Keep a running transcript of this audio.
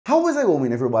How is it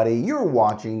going, everybody? You're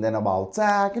watching Then About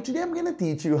Tech, and today I'm going to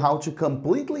teach you how to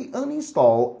completely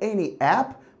uninstall any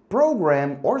app,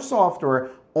 program, or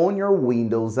software on your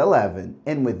Windows 11,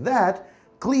 and with that,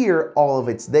 clear all of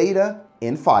its data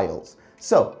and files.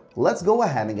 So let's go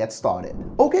ahead and get started.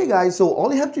 Okay guys, so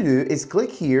all you have to do is click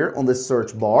here on the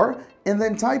search bar and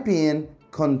then type in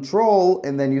control,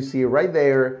 and then you see right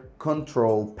there,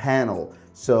 control panel.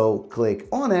 So click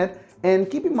on it.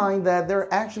 And keep in mind that there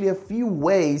are actually a few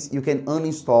ways you can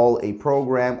uninstall a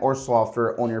program or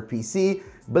software on your PC,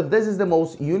 but this is the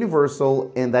most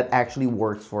universal and that actually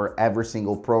works for every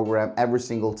single program, every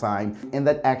single time, and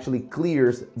that actually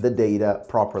clears the data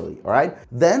properly, all right?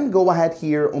 Then go ahead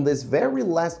here on this very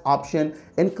last option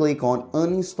and click on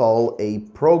uninstall a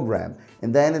program.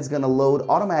 And then it's gonna load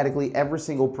automatically every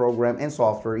single program and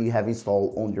software you have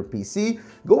installed on your PC.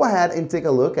 Go ahead and take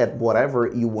a look at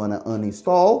whatever you wanna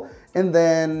uninstall. And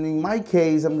then in my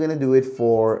case, I'm gonna do it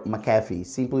for McAfee,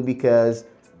 simply because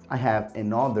I have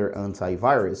another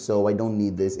antivirus, so I don't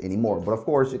need this anymore. But of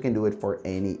course, you can do it for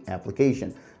any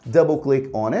application. Double click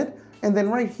on it, and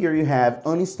then right here you have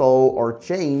uninstall or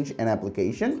change an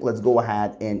application. Let's go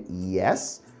ahead and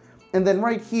yes. And then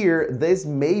right here, this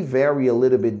may vary a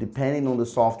little bit depending on the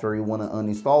software you want to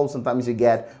uninstall. Sometimes you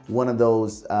get one of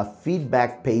those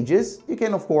feedback pages. You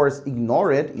can, of course,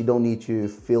 ignore it. You don't need to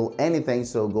fill anything,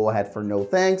 so go ahead for no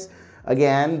thanks.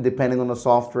 Again, depending on the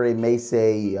software, it may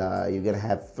say you're going to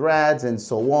have threads and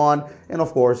so on. And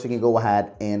of course, you can go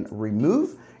ahead and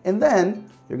remove. And then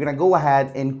you're going to go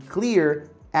ahead and clear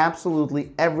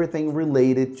absolutely everything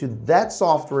related to that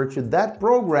software, to that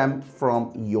program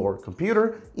from your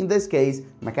computer. In this case,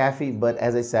 McAfee, but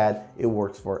as I said, it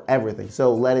works for everything.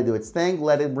 So let it do its thing,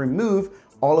 let it remove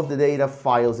all of the data,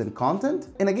 files, and content.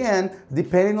 And again,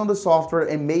 depending on the software,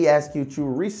 it may ask you to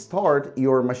restart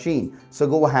your machine. So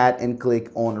go ahead and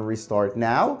click on restart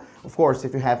now. Of course,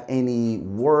 if you have any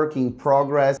work in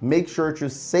progress, make sure to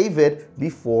save it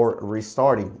before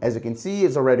restarting. As you can see,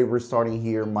 it's already restarting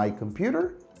here my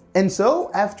computer. And so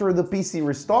after the PC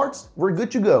restarts, we're good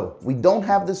to go. We don't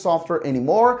have the software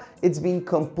anymore. It's been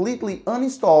completely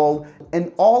uninstalled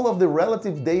and all of the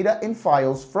relative data and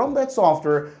files from that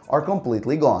software are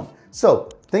completely gone. So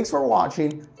thanks for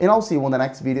watching, and I'll see you on the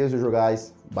next videos,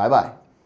 guys. Bye bye.